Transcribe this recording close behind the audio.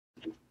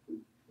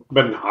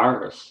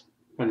Benares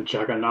and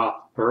Jagannath,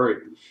 Puri.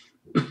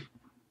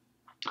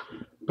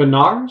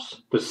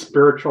 Benares, the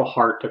spiritual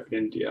heart of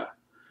India,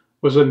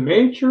 was a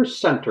major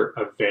center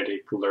of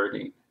Vedic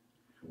learning.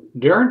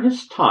 During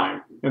his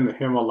time in the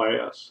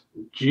Himalayas,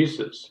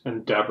 Jesus'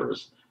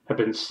 endeavors have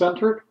been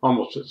centered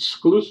almost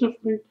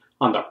exclusively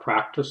on the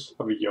practice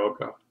of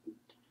yoga.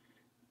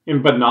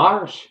 In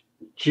Benares,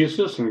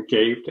 Jesus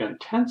engaged in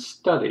intense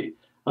study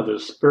of the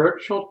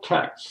spiritual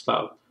texts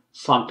of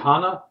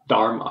Sanatana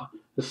Dharma,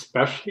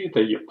 especially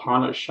the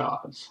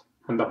Upanishads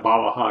and the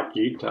Bhagavad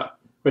Gita,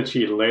 which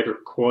he later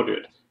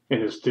quoted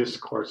in his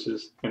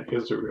discourses in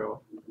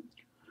Israel.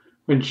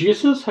 When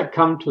Jesus had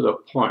come to the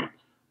point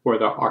where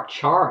the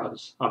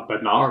acharyas of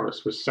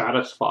Benares were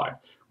satisfied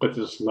with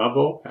his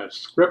level of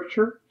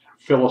scripture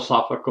and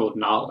philosophical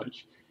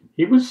knowledge,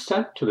 he was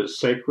sent to the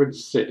sacred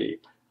city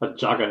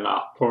of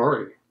Jagannath,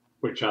 Puri,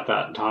 which at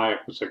that time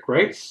was a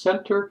great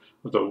center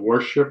of the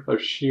worship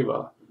of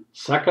Shiva,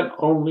 second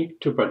only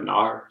to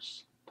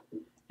Benares.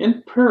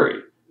 In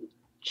Puri,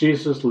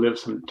 Jesus lived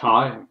some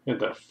time in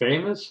the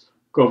famous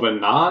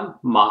Govardhan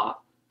Math,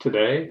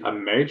 today a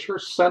major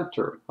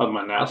center of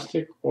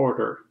monastic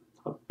order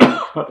of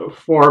the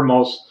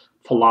foremost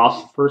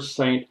philosopher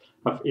saint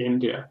of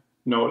India,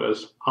 known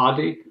as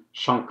Adi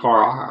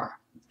Shankara.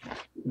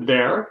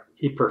 There,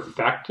 he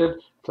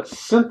perfected the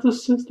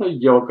synthesis of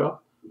yoga,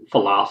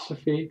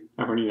 philosophy,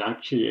 and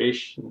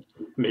renunciation,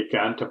 and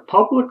began to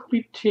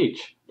publicly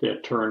teach the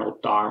eternal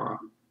Dharma.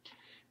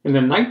 In the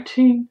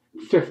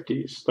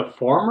 1950s, the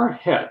former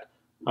head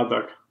of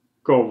the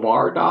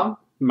Govardhan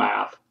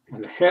Math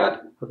and head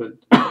of the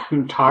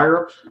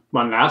entire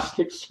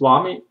monastic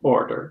Swami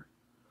order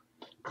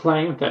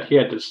claimed that he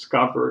had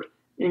discovered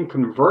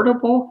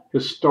incontrovertible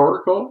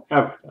historical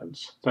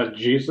evidence that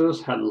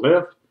Jesus had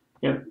lived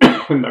in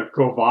the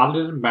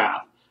Govardhan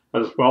Math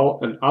as well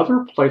in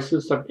other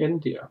places of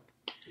India.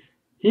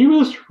 He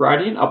was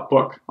writing a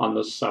book on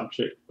the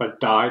subject but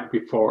died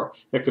before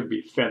it could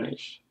be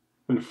finished.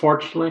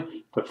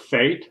 Unfortunately, the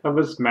fate of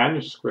his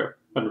manuscript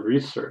and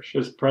research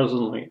is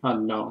presently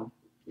unknown.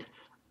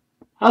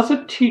 As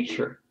a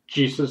teacher,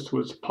 Jesus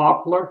was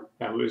popular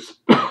and was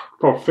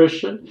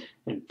proficient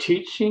in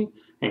teaching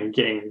and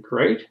gained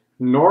great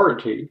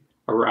notoriety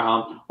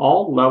around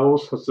all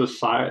levels of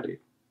society.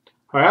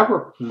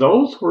 However,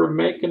 those who were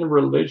making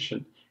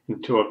religion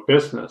into a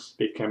business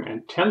became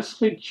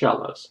intensely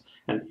jealous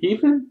and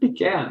even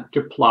began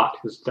to plot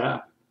his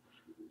death.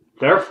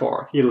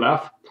 Therefore, he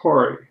left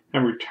Puri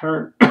and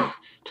returned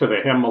to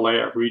the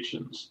Himalaya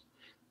regions.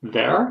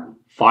 There,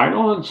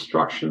 final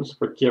instructions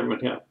were given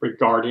him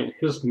regarding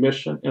his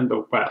mission in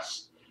the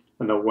West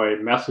and the way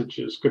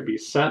messages could be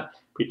sent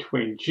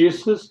between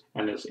Jesus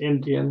and his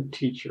Indian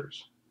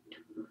teachers.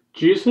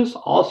 Jesus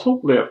also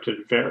lived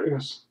in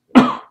various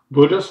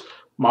Buddhist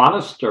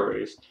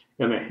monasteries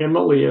in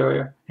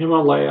the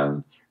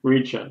Himalayan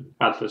region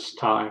at this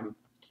time.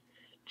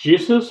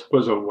 Jesus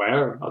was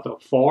aware of the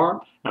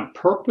form and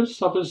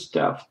purpose of his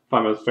death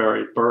from his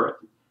very birth,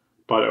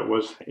 but it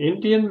was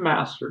Indian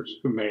masters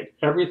who made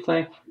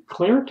everything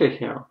clear to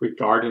him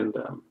regarding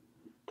them.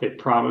 They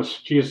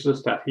promised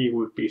Jesus that he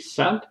would be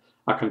sent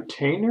a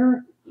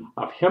container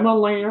of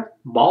Himalayan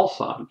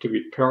balsam to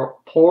be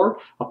poured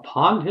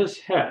upon his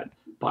head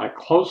by a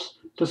close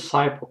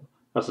disciple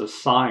as a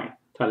sign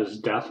that his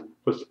death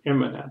was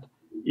imminent,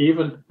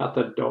 even at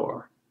the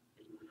door.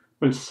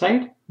 When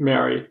Saint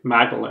Mary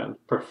Magdalene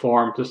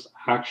performed this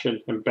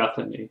action in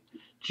Bethany,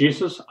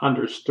 Jesus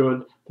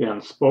understood the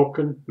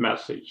unspoken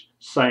message,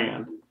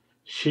 saying,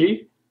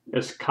 "She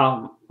is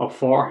come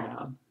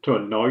aforehand to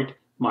anoint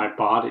my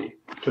body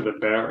to the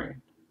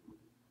bearing."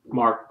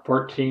 Mark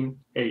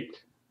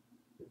 14:8.